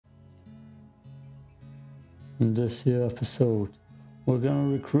In this here episode, we're gonna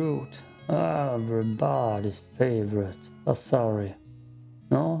recruit everybody's favorite Asari.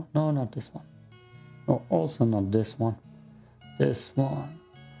 No, not this one. No, also not this one. This one.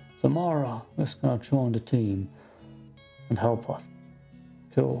 Samara is gonna join the team and help us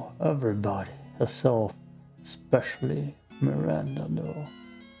kill everybody herself, especially Miranda though.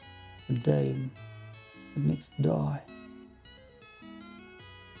 The dame that needs to die.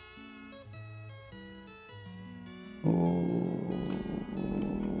 Ooh.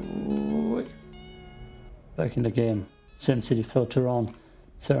 Back in the game, Sin City filter on.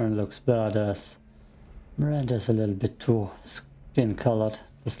 Saren looks badass. Miranda's a little bit too skin colored,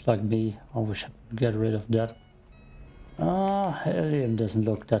 just like me. I wish I could get rid of that. Helium doesn't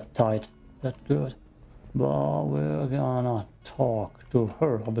look that tight, that good. But we're gonna talk to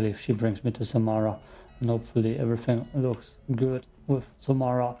her. I believe she brings me to Samara. And hopefully everything looks good with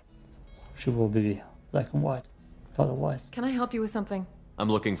Samara. She will be black and white, color-wise. Can I help you with something?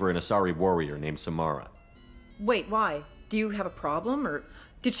 I'm looking for an Asari warrior named Samara. Wait, why? Do you have a problem, or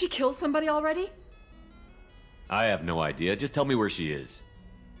did she kill somebody already? I have no idea. Just tell me where she is.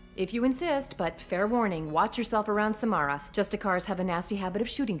 If you insist, but fair warning, watch yourself around Samara. Justicars have a nasty habit of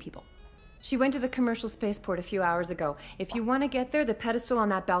shooting people. She went to the commercial spaceport a few hours ago. If you want to get there, the pedestal on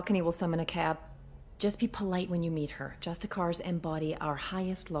that balcony will summon a cab. Just be polite when you meet her. Justicars embody our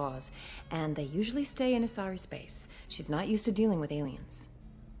highest laws, and they usually stay in Asari space. She's not used to dealing with aliens.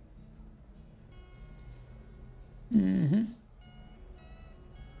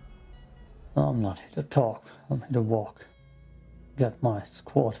 I'm not here to talk, I'm here to walk. Got my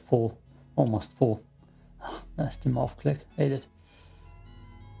squad full, almost full. Nasty mouth click, hate it.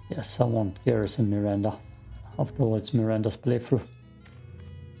 Yes, I want Garrison Miranda. After all, it's Miranda's playthrough.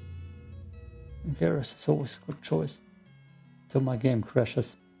 Garrus is always a good choice. Till my game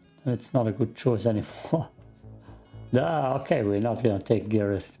crashes. And it's not a good choice anymore. Okay, we're not gonna take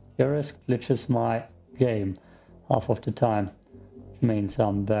Garrus. Garrus glitches my game half of the time. Which means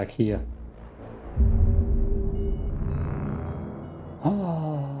I'm back here.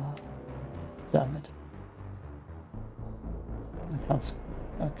 Damn it.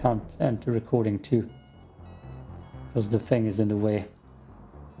 I can't end the recording too. Because the thing is in the way.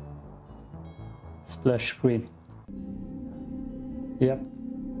 Splash screen. Yep.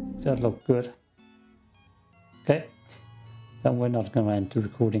 That looked good. Okay. Then we're not gonna end the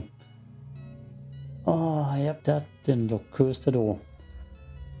recording. Yep, that didn't look cursed at all.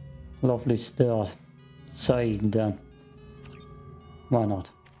 Lovely start. Saying then. Why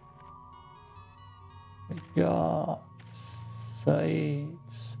not? We got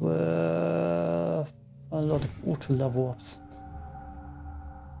sides with a lot of auto level ups.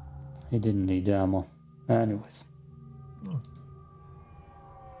 He didn't need ammo. Anyways.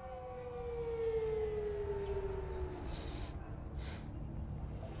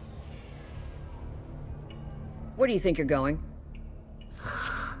 Where do you think you're going?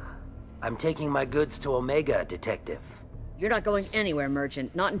 I'm taking my goods to Omega, Detective. You're not going anywhere,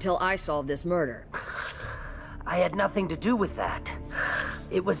 Merchant. Not until I solve this murder. I had nothing to do with that.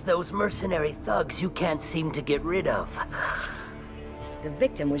 It was those mercenary thugs you can't seem to get rid of. The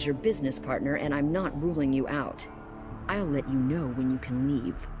victim was your business partner, and I'm not ruling you out. I'll let you know when you can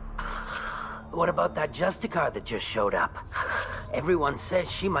leave. What about that Justicar that just showed up? Everyone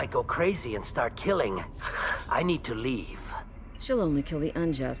says she might go crazy and start killing. I need to leave. She'll only kill the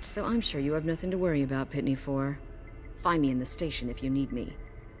unjust, so I'm sure you have nothing to worry about, Pitney 4. Find me in the station if you need me.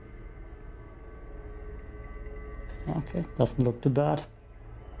 Okay, doesn't look too bad.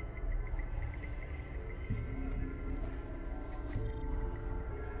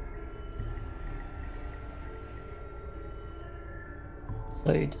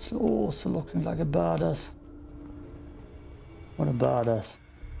 Said is also looking like a badass. What a badass.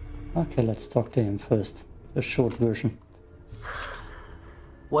 Okay, let's talk to him first. The short version.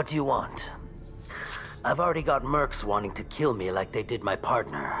 What do you want? I've already got mercs wanting to kill me like they did my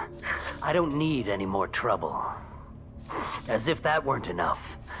partner. I don't need any more trouble. As if that weren't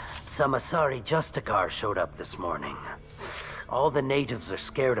enough, some Asari Justicar showed up this morning. All the natives are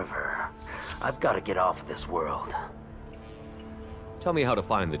scared of her. I've got to get off of this world. Tell me how to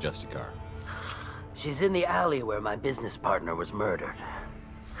find the Justicar. She's in the alley where my business partner was murdered.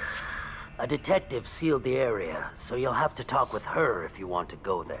 A detective sealed the area, so you'll have to talk with her if you want to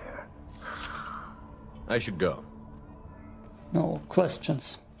go there. I should go. No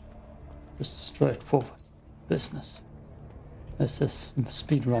questions. Just straightforward business. This is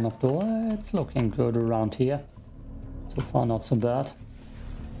speedrun of the way. It's looking good around here. So far not so bad.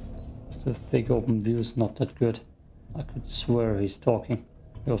 Just with big open views, not that good. I could swear he's talking.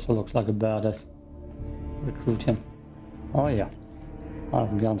 He also looks like a badass. recruit him. Oh yeah, I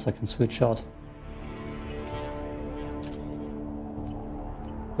have guns I can switch out.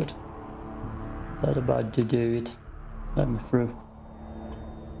 Good. That about to do it. Let me through.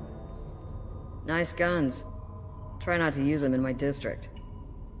 Nice guns. Try not to use them in my district.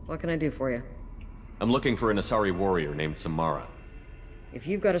 What can I do for you? I'm looking for an Asari warrior named Samara. If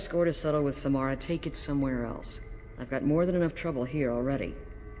you've got a score to settle with Samara, take it somewhere else. I've got more than enough trouble here already.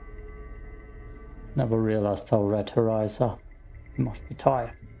 Never realized how red her eyes are. You must be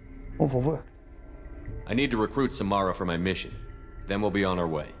tired. Overworked. I need to recruit Samara for my mission. Then we'll be on our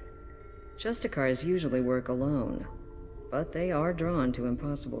way. Justicars usually work alone, but they are drawn to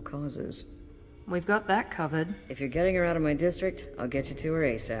impossible causes. We've got that covered. If you're getting her out of my district, I'll get you to her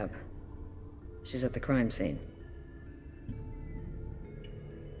ASAP. She's at the crime scene.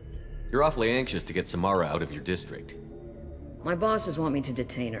 You're awfully anxious to get Samara out of your district. My bosses want me to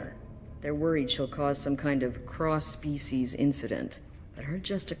detain her. They're worried she'll cause some kind of cross-species incident, but her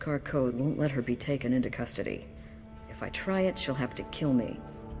Justicar code won't let her be taken into custody. If I try it, she'll have to kill me.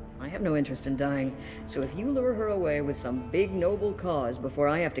 I have no interest in dying, so if you lure her away with some big noble cause before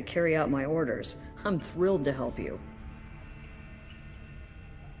I have to carry out my orders, I'm thrilled to help you.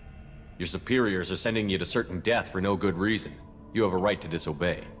 Your superiors are sending you to certain death for no good reason. You have a right to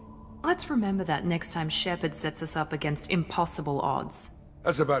disobey. Let's remember that next time Shepard sets us up against impossible odds.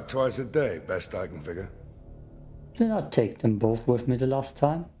 That's about twice a day, best I can figure. Did I take them both with me the last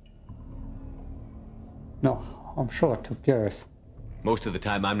time? No, I'm sure I took yours. Most of the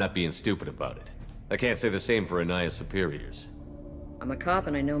time, I'm not being stupid about it. I can't say the same for Anaya's superiors. I'm a cop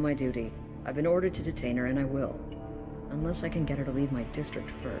and I know my duty. I've been ordered to detain her and I will. Unless I can get her to leave my district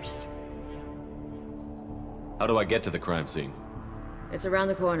first. How do I get to the crime scene? It's around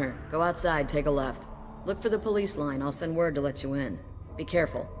the corner. Go outside, take a left. Look for the police line. I'll send word to let you in. Be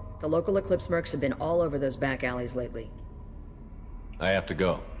careful. The local Eclipse mercs have been all over those back alleys lately. I have to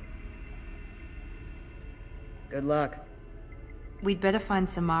go. Good luck. We'd better find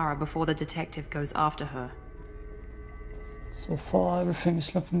Samara before the detective goes after her. So far, everything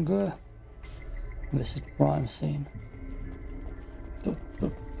is looking good. Visit crime scene. Boom,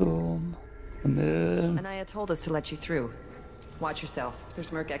 boom, boom. Come in. Anaya told us to let you through. Watch yourself.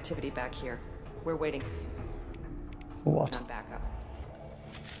 There's merc activity back here. We're waiting. For what? On backup.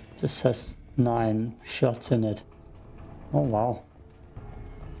 This has 9 shots in it. Oh wow.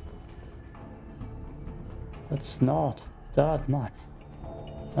 That's not that much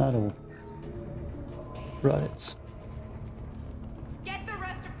at all. Right. Get the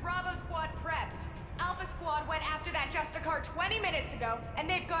rest of Bravo Squad prepped. Alpha Squad went after that Justicar 20 minutes ago, and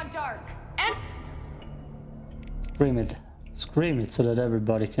they've gone dark. And Scream it. Scream it so that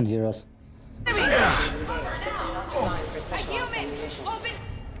everybody can hear us. a human! Open!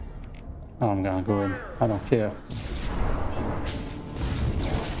 I'm gonna go in. I don't care.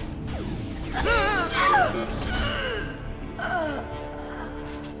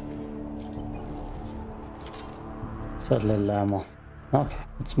 That little ammo. Okay,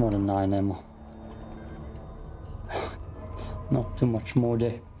 it's more than 9 ammo. Not too much more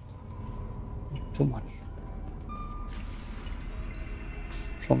there. Not too much.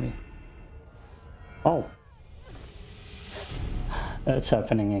 Show me. Oh. It's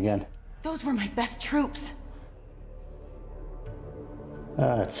happening again. Those were my best troops.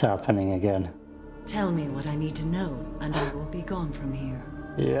 It's happening again. Tell me what I need to know, and I will be gone from here.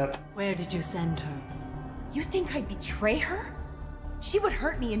 Yep. Where did you send her? You think I'd betray her? She would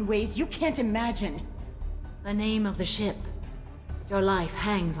hurt me in ways you can't imagine. The name of the ship. Your life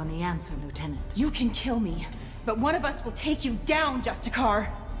hangs on the answer, Lieutenant. You can kill me, but one of us will take you down, Justicar.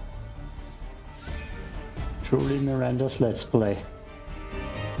 Truly Miranda's Let's Play.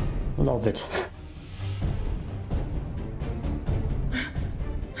 Love it.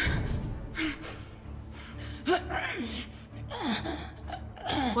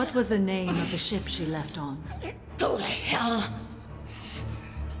 What was the name of the ship she left on? Go to hell.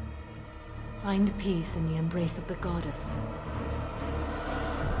 Find peace in the embrace of the goddess.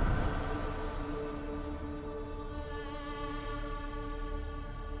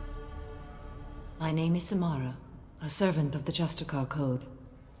 My name is Samara, a servant of the Justicar Code.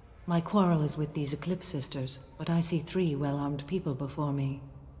 My quarrel is with these Eclipse sisters, but I see 3 well-armed people before me.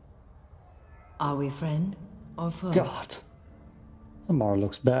 Are we friend or foe? God. Samara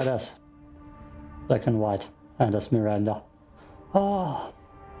looks badass. Black and white, and as Miranda. Oh,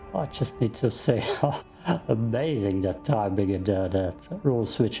 I just need to say how amazing that timing and that role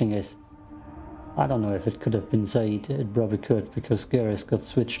switching is. I don't know if it could have been Zaid, it probably could, because Garrus got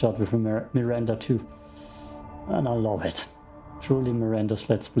switched out with Miranda too. And I love it. Truly Miranda's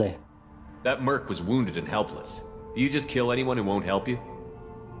Let's Play. That merc was wounded and helpless. Do you just kill anyone who won't help you?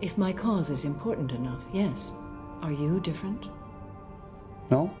 If my cause is important enough, yes. Are you different?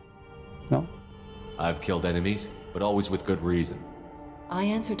 No? No? I've killed enemies, but always with good reason. I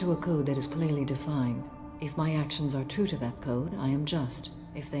answer to a code that is clearly defined. If my actions are true to that code, I am just.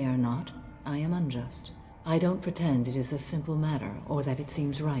 If they are not, I am unjust. I don't pretend it is a simple matter, or that it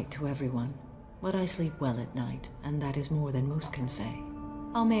seems right to everyone. But I sleep well at night, and that is more than most can say.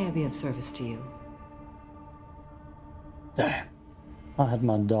 How may I be of service to you? Damn. I had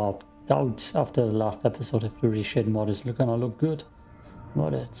my doubts after the last episode if the reshade mod is gonna look good.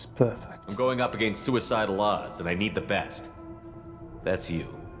 But it's perfect. I'm going up against suicidal odds, and I need the best. That's you.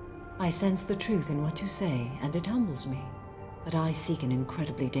 I sense the truth in what you say, and it humbles me. But I seek an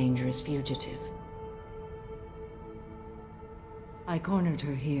incredibly dangerous fugitive. I cornered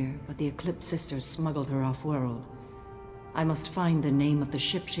her here, but the Eclipse sisters smuggled her off-world. I must find the name of the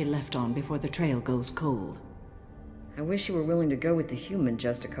ship she left on before the trail goes cold. I wish you were willing to go with the human,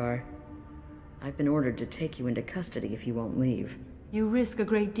 Justicar. I've been ordered to take you into custody if you won't leave. You risk a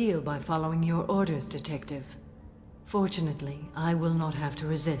great deal by following your orders, Detective. Fortunately, I will not have to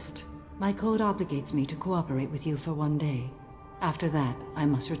resist. My code obligates me to cooperate with you for 1 day. After that, I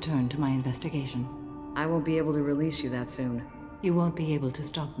must return to my investigation. I won't be able to release you that soon. You won't be able to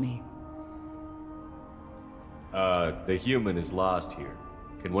stop me. The human is lost here.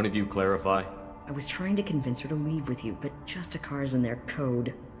 Can one of you clarify? I was trying to convince her to leave with you, but Justicar's in their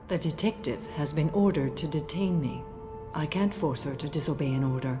code. The detective has been ordered to detain me. I can't force her to disobey an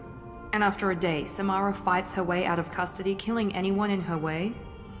order. And after a day, Samara fights her way out of custody, killing anyone in her way?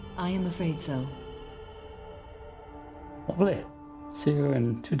 I am afraid so. Lovely. See you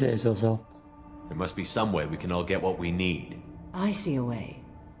in 2 days or so. There must be some way we can all get what we need. I see a way.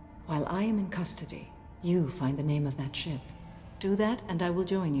 While I am in custody, you find the name of that ship. Do that and I will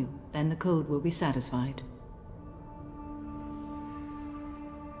join you. Then the code will be satisfied.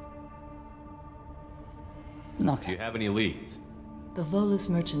 Okay. Do you have any leads? The Volus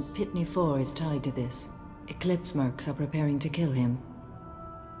merchant Pitney 4 is tied to this. Eclipse mercs are preparing to kill him.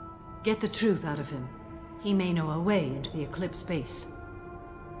 Get the truth out of him. He may know a way into the Eclipse base.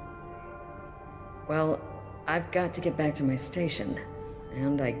 Well, I've got to get back to my station.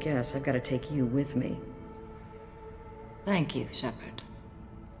 And I guess I've got to take you with me. Thank you, Shepard.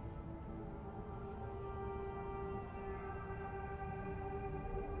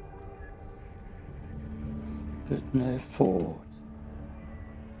 Pitney forward.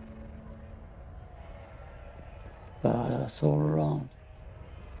 Badass all around.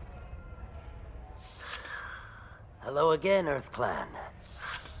 Hello again, Earth Clan.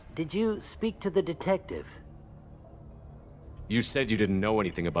 Did you speak to the detective? You said you didn't know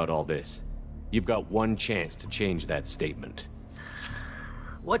anything about all this. You've got one chance to change that statement.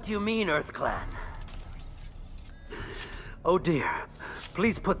 What do you mean, Earth Clan? Oh dear.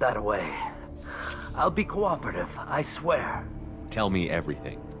 Please put that away. I'll be cooperative, I swear. Tell me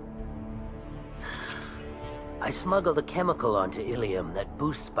everything. I smuggled a chemical onto Ilium that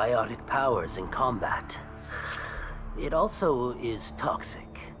boosts biotic powers in combat. It also is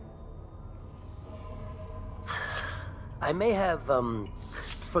toxic. I may have,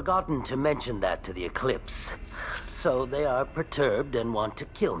 forgotten to mention that to the Eclipse. So they are perturbed and want to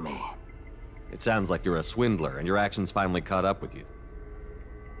kill me. It sounds like you're a swindler and your actions finally caught up with you.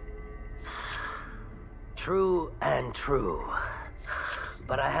 True and true.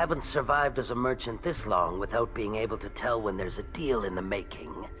 But I haven't survived as a merchant this long without being able to tell when there's a deal in the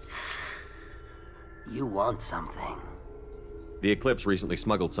making. You want something. The Eclipse recently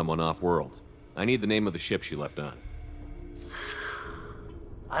smuggled someone off-world. I need the name of the ship she left on.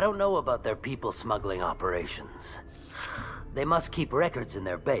 I don't know about their people smuggling operations. They must keep records in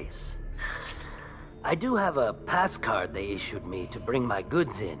their base. I do have a pass card they issued me to bring my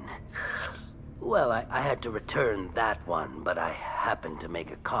goods in. Well, I had to return that one, but I happened to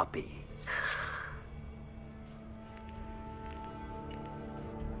make a copy.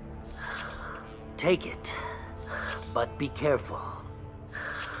 Take it, but be careful.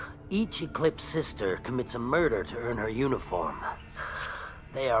 Each Eclipse sister commits a murder to earn her uniform.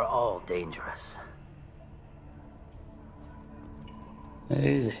 They are all dangerous.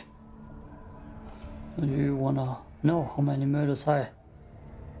 Easy. Do you wanna know how many murders I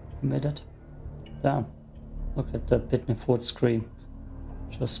committed? Damn. Look at the Pitney Ford screen.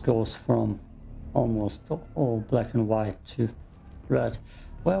 Just goes from almost all black and white to red.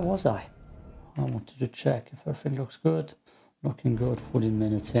 Where was I? I wanted to check if everything looks good. Looking good, 14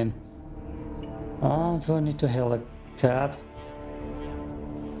 minutes in. Do I need to hail a cab?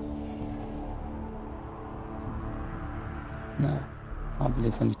 No. I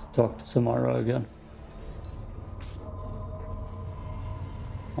believe I need to talk to Samara again.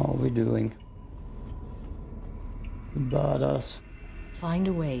 How are we doing? Badass. Find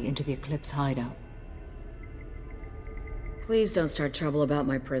a way into the Eclipse hideout. Please don't start trouble about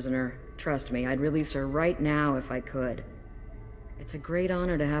my prisoner. Trust me, I'd release her right now if I could. It's a great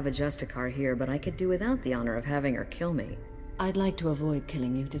honor to have a Justicar here, but I could do without the honor of having her kill me. I'd like to avoid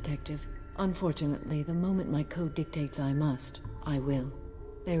killing you, Detective. Unfortunately, the moment my code dictates I must, I will.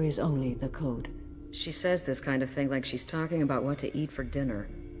 There is only the code. She says this kind of thing like she's talking about what to eat for dinner.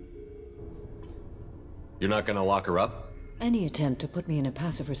 You're not gonna lock her up? Any attempt to put me in a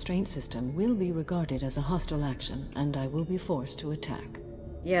passive restraint system will be regarded as a hostile action, and I will be forced to attack.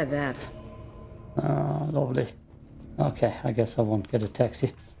 Yeah, that. Ah, lovely. Okay, I guess I won't get a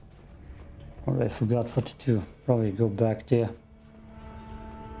taxi. Or I forgot what to do. Probably go back there.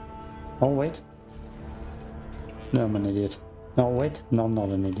 Oh, wait. No, I'm an idiot. No, wait. No, I'm not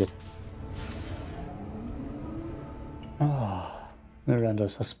an idiot. Ah,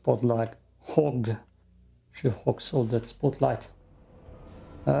 Miranda's a spotlight hog. She hogs all that spotlight.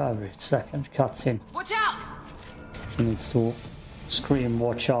 Every second cutscene. Watch out! She needs to scream,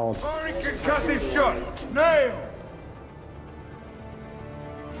 watch out. Concussive shot! Nail!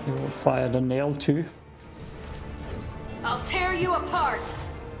 You will fire the nail too, I'll tear you apart!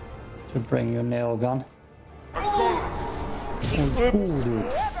 to bring your nail gun. Oh, cool,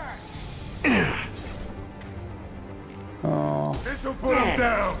 dude. Oh, This'll put him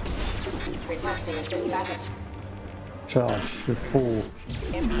down! charge, you fool.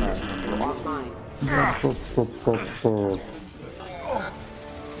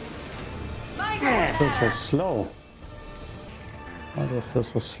 I feel so slow. Why do I feel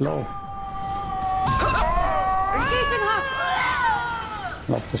so slow?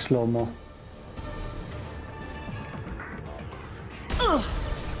 Love the slow-mo.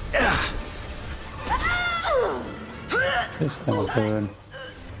 This gonna burn.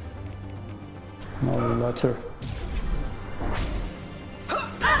 No letter.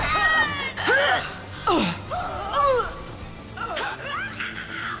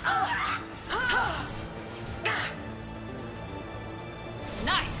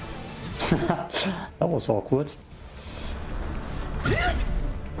 That was awkward.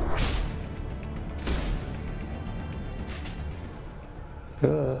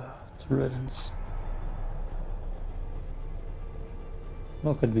 Good riddance.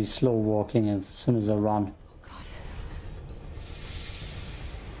 Look at me slow walking as soon as I run.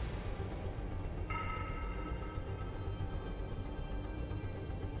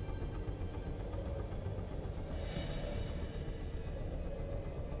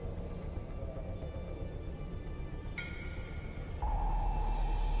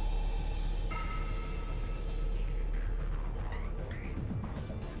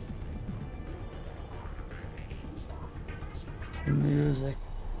 Music.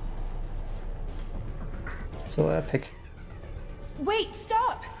 So epic. Wait,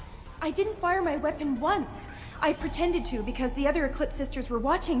 stop! I didn't fire my weapon once. I pretended to because the other Eclipse sisters were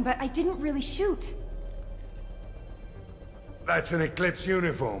watching, but I didn't really shoot. That's an Eclipse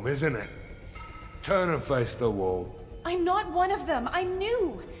uniform, isn't it? Turn and face the wall. I'm not one of them. I'm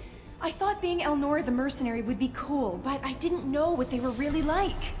new. I thought being Elnora the mercenary would be cool, but I didn't know what they were really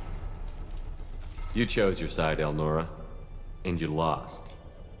like. You chose your side, Elnora. And you lost.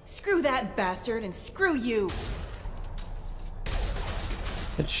 Screw that bastard and screw you!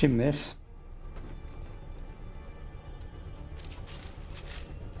 Did she miss?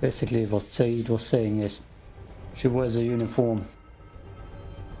 Basically what Said was saying is she wears a uniform.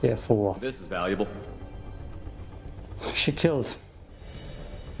 Therefore This is valuable. she killed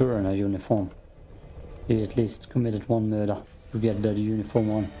her in a uniform. He at least committed one murder to get that uniform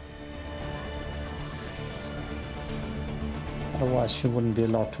on. Otherwise she wouldn't be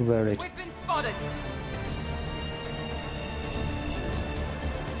allowed to wear it. We've been spotted!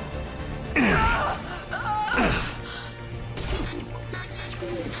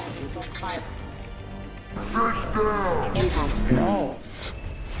 No!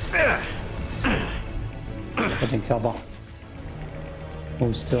 Getting cover.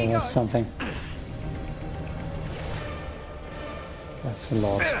 Who still has something? That's a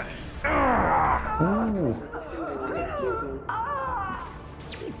lot. Ooh.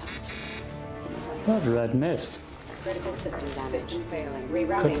 That red mist. Critical system damage. System failing. Could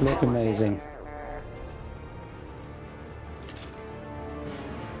Rerouting. look amazing.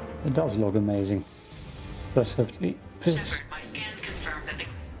 It does look amazing. Perfectly fits. Shepard, my scans confirm that the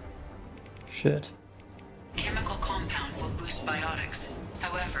Shit. chemical compound will boost biotics.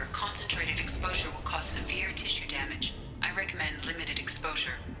 However, concentrated exposure will cause severe tissue damage. I recommend limited exposure.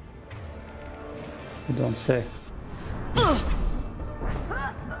 You don't say.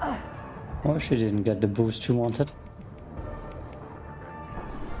 Oh, she didn't get the boost she wanted.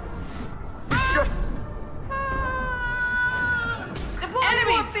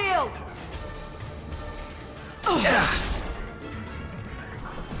 Enemy field!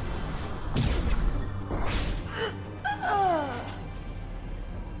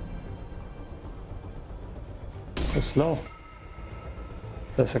 So slow.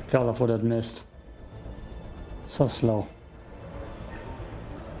 Perfect color for that mist. So slow.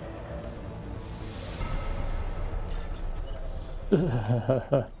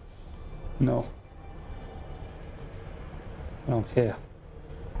 No. I don't care.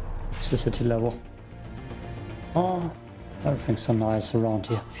 It's the city level. Oh, everything's so nice around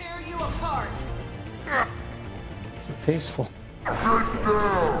here. Tear you apart! So peaceful.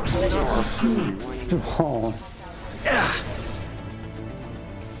 Drone.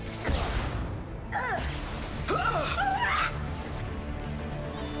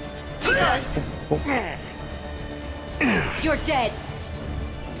 You're dead!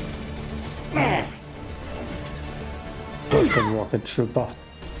 That's a rocket trooper.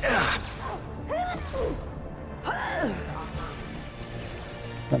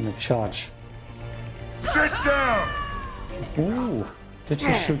 Let me charge. Sit down! Ooh, did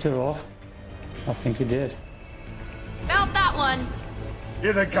you shoot her off? I think you did. Felt that one!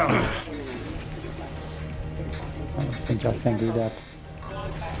 Here they come. I don't think I can do that.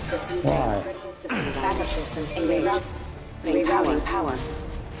 Why? Backup systems engaged. Rerouting power.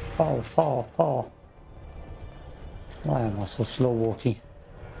 Power. Why am I so slow walking?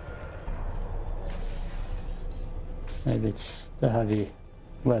 Maybe it's the heavy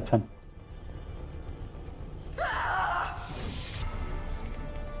weapon.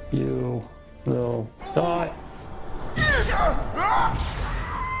 You will die.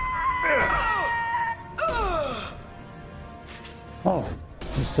 Oh,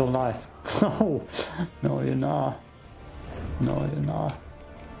 you're still alive. Oh, no you're not. No you're not.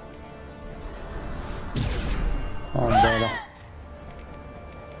 I'm better.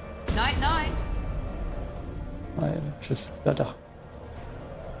 Night, night. I'm just better.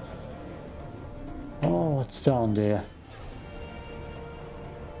 Oh, what's down there?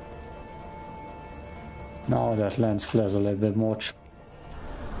 Now that lens flares a little bit much.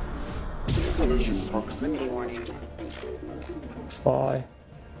 Collision proximity warning. Bye.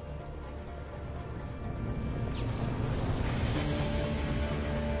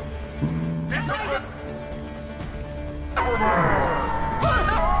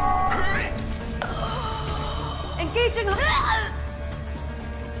 Engaging.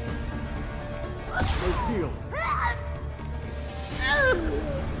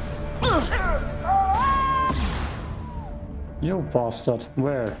 You bastard,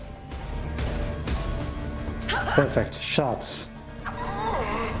 where? Perfect shots.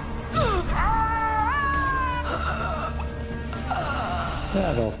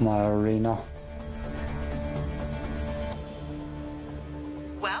 Get off my arena.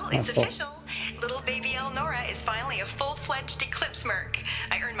 Well, it's official. Little baby Elnora is finally a full-fledged Eclipse merc.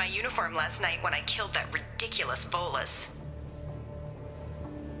 I earned my uniform last night when I killed that ridiculous bolus.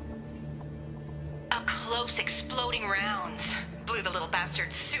 Up close, exploding rounds. Blew the little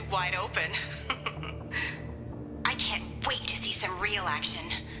bastard's suit wide open. I can't wait to see some real action.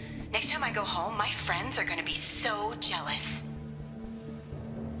 Next time I go home, my friends are gonna be so jealous.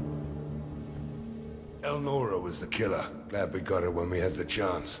 Elnora was the killer. Glad we got her when we had the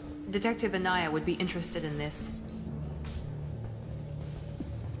chance. Detective Anaya would be interested in this.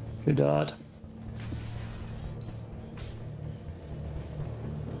 Good dad.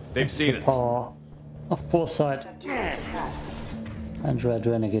 They've seen us. Power of foresight and red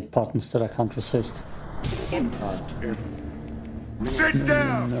renegade buttons that I can't resist. Sit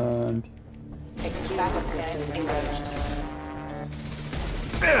down! And Backup systems engaged.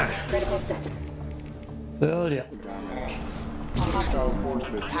 Critical system. earlier.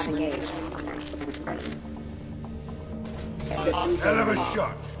 Have engaged. System Hell of a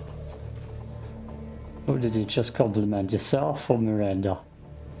shot! Or did you just compliment yourself or Miranda?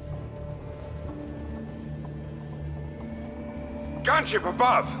 Gunship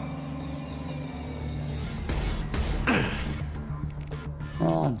above!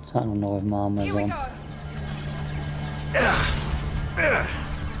 Oh, I don't know if my armor's on.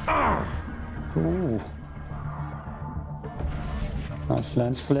 Ooh. Nice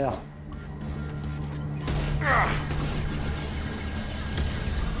lens flare.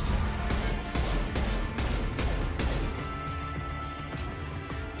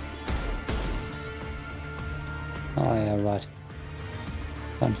 Oh yeah, right.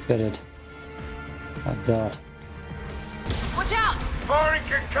 Can't get it. My god. Watch out! Firing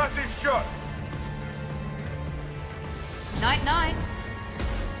concussive shot! Night, night.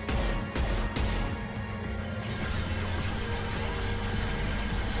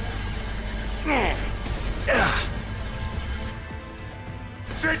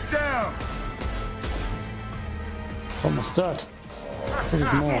 Sit down! Almost dead.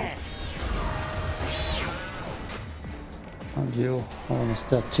 There's more. And you almost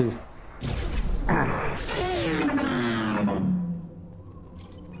dead too.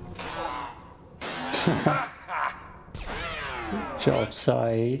 Good job,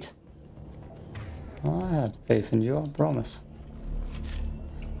 Said. I had faith in you, I promise.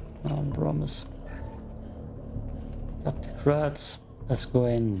 I promise. Got the creds. Let's go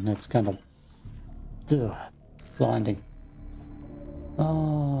in. It's kind of blinding.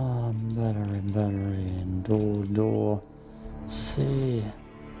 Ah, battery, door. See.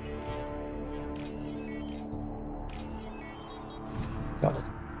 Got it.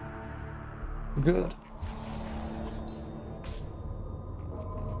 Good.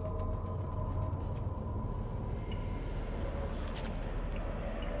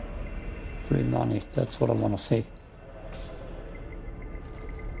 Free money, that's what I want to see.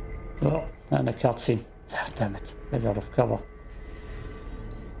 Oh, and a cutscene. Ah, damn it, get out of cover.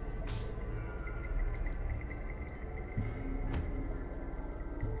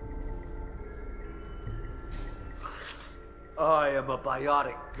 I am a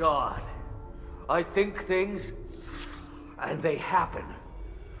biotic god. I think things, and they happen.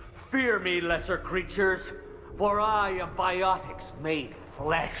 Fear me, lesser creatures, for I am biotics made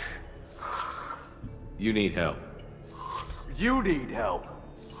flesh. You need help. You need help.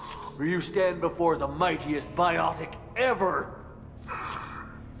 For you stand before the mightiest biotic ever.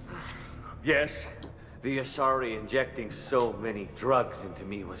 Yes, the Asari injecting so many drugs into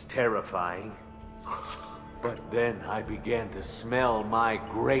me was terrifying. But then I began to smell my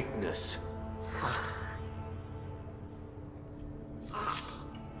greatness.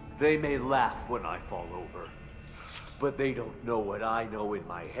 They may laugh when I fall over, but they don't know what I know in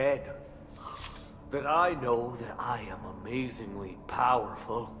my head. That I know that I am amazingly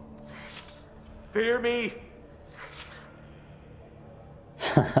powerful. Fear me?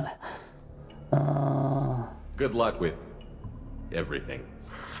 Good luck with everything.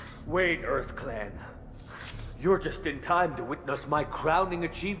 Wait, Earth Clan. You're just in time to witness my crowning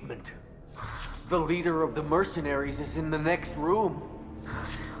achievement. The leader of the mercenaries is in the next room.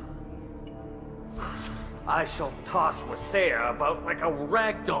 I shall toss Wasea about like a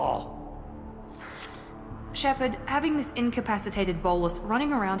rag doll. Shepard, having this incapacitated Volus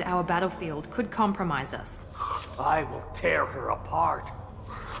running around our battlefield could compromise us. I will tear her apart.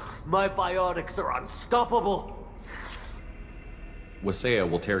 My biotics are unstoppable. Wasea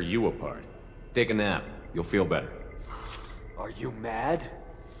will tear you apart. Take a nap. You'll feel better. Are you mad?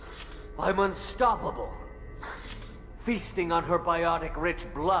 I'm unstoppable. Feasting on her biotic-rich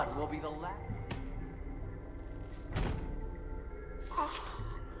blood will be the last.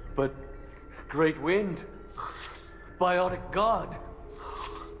 But Great Wind, biotic god,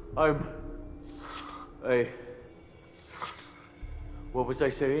 what was I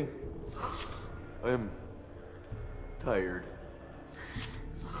saying? I'm tired.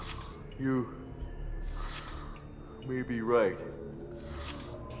 You may be right.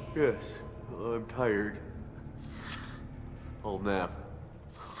 Yes, I'm tired. I'll nap.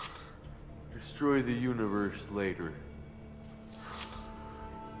 Destroy the universe later.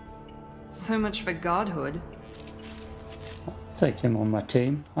 So much for godhood. Take him on my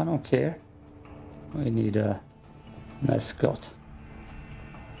team, I don't care. We need a mascot.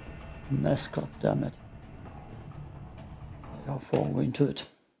 Mascot, damn it. How far are we into it?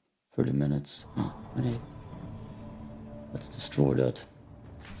 30 minutes? Oh, we need... Let's destroy that.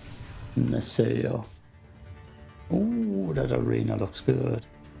 Naseo. Oh, that arena looks good.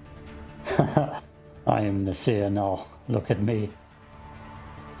 I am Naseo now. Look at me.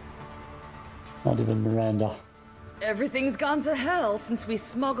 Not even Miranda. Everything's gone to hell since we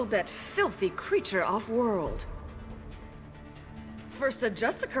smuggled that filthy creature off-world. First a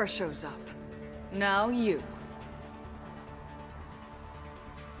Justicar shows up. Now you.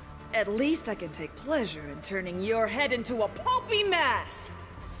 At least I can take pleasure in turning your head into a pulpy mass!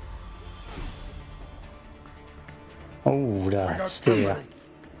 Oh, that's there.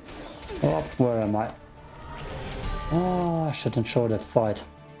 Oh, where am I? Oh, I shouldn't show that fight.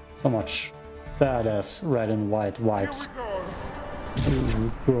 So much badass red and white vibes.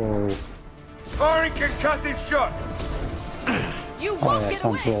 Go. Firing concussive shot! You won't get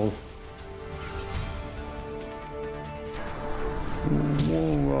away! Control.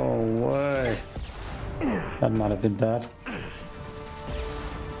 Move away. That might have been bad.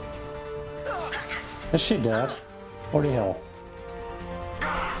 Is she dead? What the hell?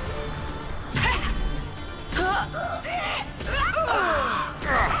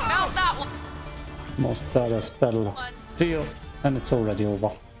 Out that one. Most badass battle. Feel, and it's already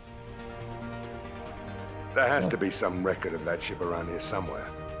over. There has to be some record of that ship around here somewhere.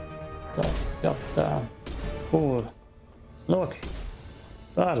 Goddamn. Cool. Look.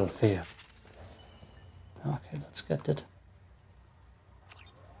 Battlefield. Okay, let's get it.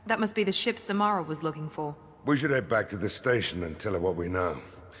 That must be the ship Samara was looking for. We should head back to the station and tell her what we know.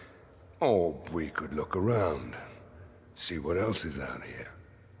 Or we could look around. See what else is out here.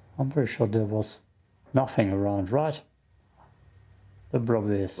 I'm pretty sure there was nothing around, right? The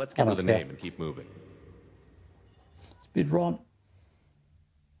probably is. Let's get her the name and keep moving. Speed run.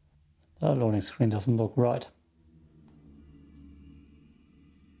 That loading screen doesn't look right.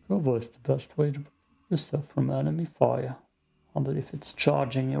 Cover is the best way to protect yourself from enemy fire. I believe it's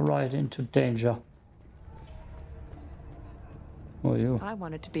charging you right into danger. Who are you? I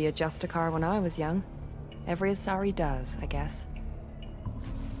wanted to be a Justicar when I was young. Every Asari does, I guess.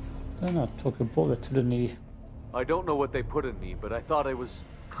 Then I took a bullet to the knee. I don't know what they put in me, but I thought I was...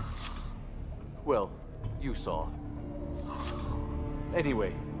 Well, you saw.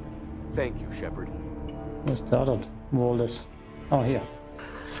 Anyway, thank you, Shepard. Where's the other Wallace? Oh, here.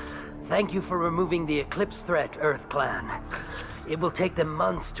 Thank you for removing the Eclipse threat, Earth Clan. It will take them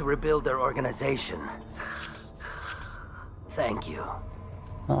months to rebuild their organization. Thank you.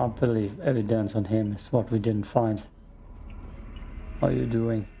 I believe evidence on him is what we didn't find. How are you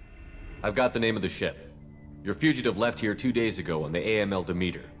doing? I've got the name of the ship. Your fugitive left here 2 days ago on the AML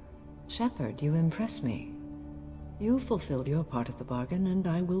Demeter. Shepard, you impress me. You fulfilled your part of the bargain, and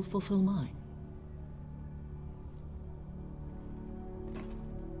I will fulfill mine.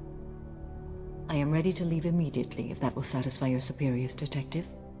 I am ready to leave immediately, if that will satisfy your superiors, Detective.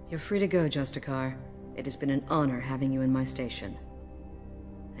 You're free to go, Justicar. It has been an honor having you in my station.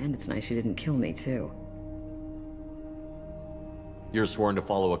 And it's nice you didn't kill me, too. You're sworn to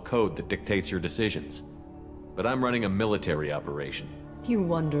follow a code that dictates your decisions. But I'm running a military operation. You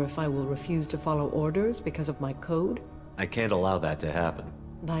wonder if I will refuse to follow orders because of my code? I can't allow that to happen.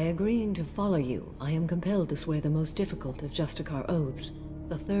 By agreeing to follow you, I am compelled to swear the most difficult of Justicar oaths,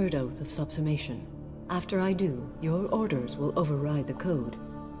 the third oath of subsumation. After I do, your orders will override the code.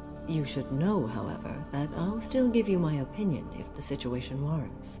 You should know, however, that I'll still give you my opinion if the situation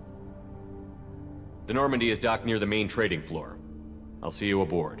warrants. The Normandy is docked near the main trading floor. I'll see you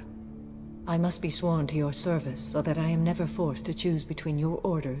aboard. I must be sworn to your service so that I am never forced to choose between your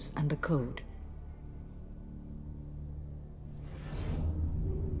orders and the code.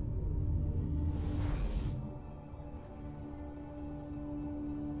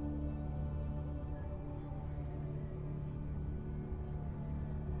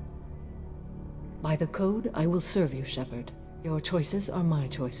 By the code, I will serve you, Shepard. Your choices are my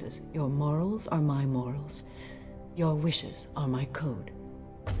choices. Your morals are my morals. Your wishes are my code.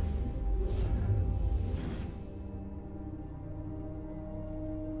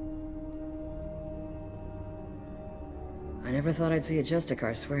 I never thought I'd see a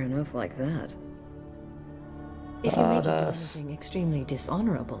Justicar swear an oath like that. If you make me do anything extremely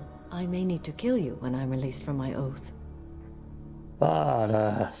dishonorable, I may need to kill you when I'm released from my oath.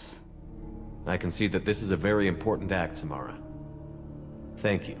 Badass. I can see that this is a very important act, Samara.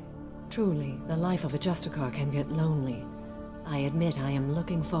 Thank you. Truly, the life of a Justicar can get lonely. I admit I am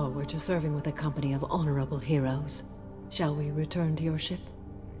looking forward to serving with a company of honorable heroes. Shall we return to your ship?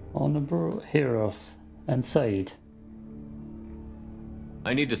 Honorable heroes. And Said.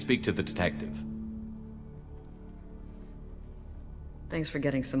 I need to speak to the detective. Thanks for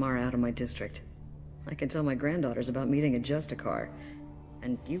getting Samara out of my district. I can tell my granddaughters about meeting a Justicar.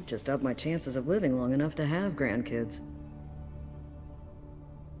 And you've just upped my chances of living long enough to have grandkids.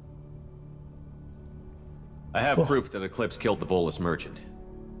 I have proof that Eclipse killed the Volus merchant.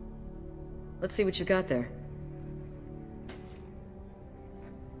 Let's see what you got there.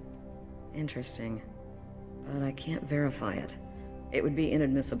 Interesting. But I can't verify it. It would be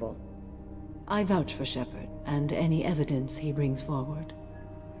inadmissible. I vouch for Shepard, and any evidence he brings forward.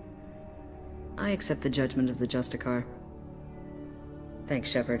 I accept the judgment of the Justicar. Thanks,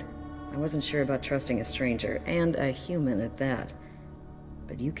 Shepard. I wasn't sure about trusting a stranger, and a human at that.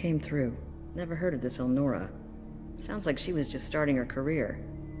 But you came through. Never heard of this Elnora. Sounds like she was just starting her career.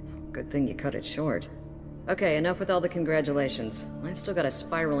 Good thing you cut it short. Okay, enough with all the congratulations. I've still got a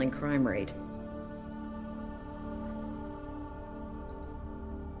spiraling crime rate.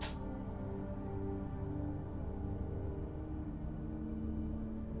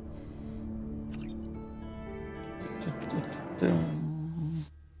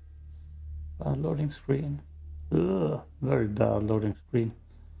 Bad loading screen. Ugh, very bad loading screen.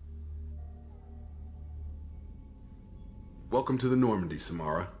 Welcome to the Normandy,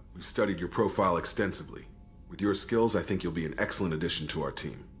 Samara. We've studied your profile extensively. With your skills, I think you'll be an excellent addition to our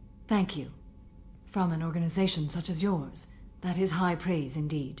team. Thank you. From an organization such as yours, that is high praise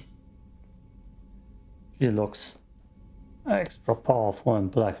indeed. She looks extra powerful in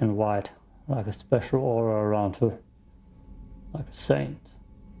black and white, like a special aura around her, like a saint.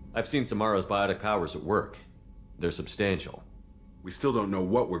 I've seen Samara's biotic powers at work. They're substantial. We still don't know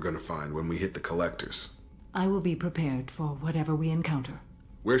what we're going to find when we hit the collectors. I will be prepared for whatever we encounter.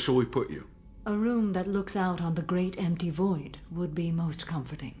 Where shall we put you? A room that looks out on the great empty void would be most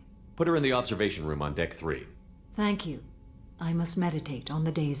comforting. Put her in the observation room on deck 3. Thank you. I must meditate on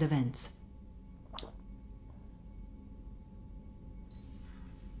the day's events.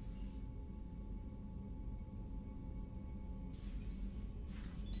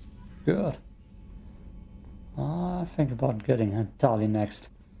 Good. I think about getting a tally next.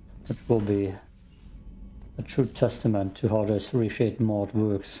 It will be a true testament to how this reshade mod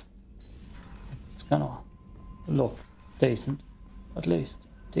works. It's gonna look decent, at least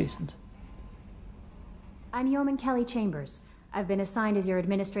decent. I'm Yeoman Kelly Chambers. I've been assigned as your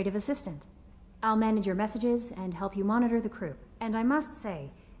administrative assistant. I'll manage your messages and help you monitor the crew. And I must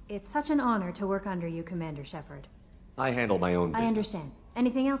say, it's such an honor to work under you, Commander Shepard. I handle my own business. I understand.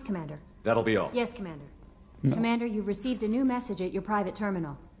 Anything else, Commander? That'll be all. Yes, Commander. No. Commander, you've received a new message at your private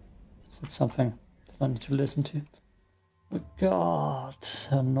terminal. Is it something that I need to listen to? We got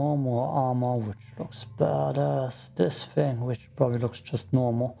a normal armor, which looks badass. This thing, which probably looks just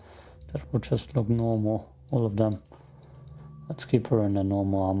normal. That would just look normal. All of them. Let's keep her in the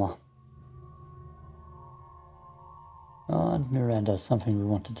normal armor. And Miranda is something we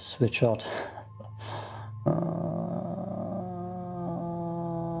wanted to switch out.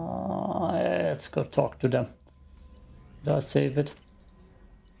 Let's go talk to them. Did I save it?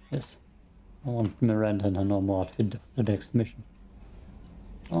 Yes. I want Miranda in her normal outfit for the next mission.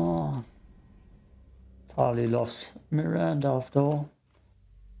 Oh. Tali loves Miranda after all.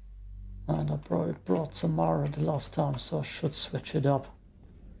 And I probably brought Samara the last time, so I should switch it up.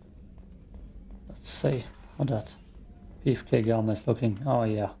 Let's see how that beefcake armor is looking. Oh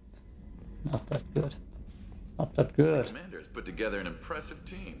yeah. Not that good. Not that good. Commander's put together an impressive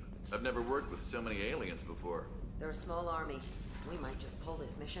team. I've never worked with so many aliens before. They're a small army. We might just pull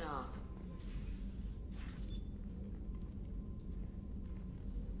this mission off.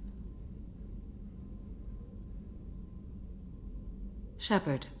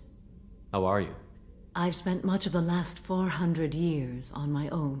 Shepard. How are you? I've spent much of the last 400 years on my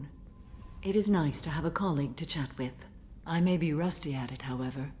own. It is nice to have a colleague to chat with. I may be rusty at it,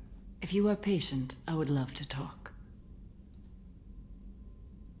 however. If you are patient, I would love to talk.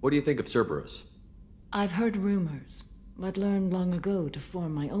 What do you think of Cerberus? I've heard rumors, but learned long ago to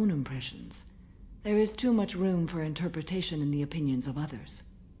form my own impressions. There is too much room for interpretation in the opinions of others.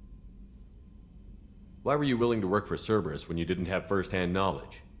 Why were you willing to work for Cerberus when you didn't have first-hand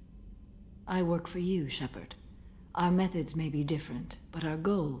knowledge? I work for you, Shepard. Our methods may be different, but our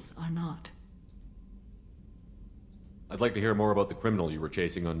goals are not. I'd like to hear more about the criminal you were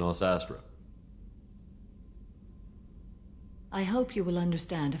chasing on Nos Astra. I hope you will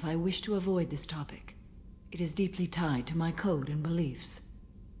understand if I wish to avoid this topic. It is deeply tied to my code and beliefs.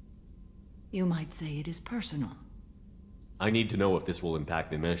 You might say it is personal. I need to know if this will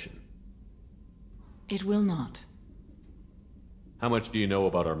impact the mission. It will not. How much do you know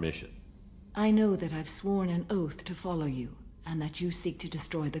about our mission? I know that I've sworn an oath to follow you, and that you seek to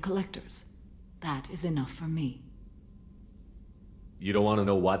destroy the Collectors. That is enough for me. You don't want to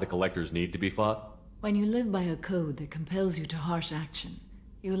know why the Collectors need to be fought? When you live by a code that compels you to harsh action,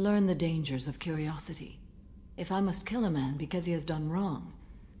 you learn the dangers of curiosity. If I must kill a man because he has done wrong,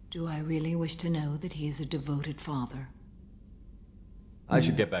 do I really wish to know that he is a devoted father? I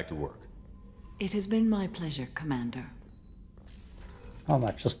should get back to work. It has been my pleasure, Commander. I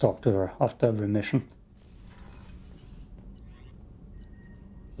might just talk to her after every mission.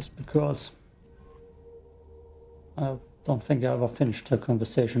 Just because I don't think I ever finished her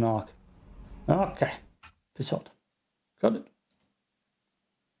conversation arc. Okay, peace out. Got it.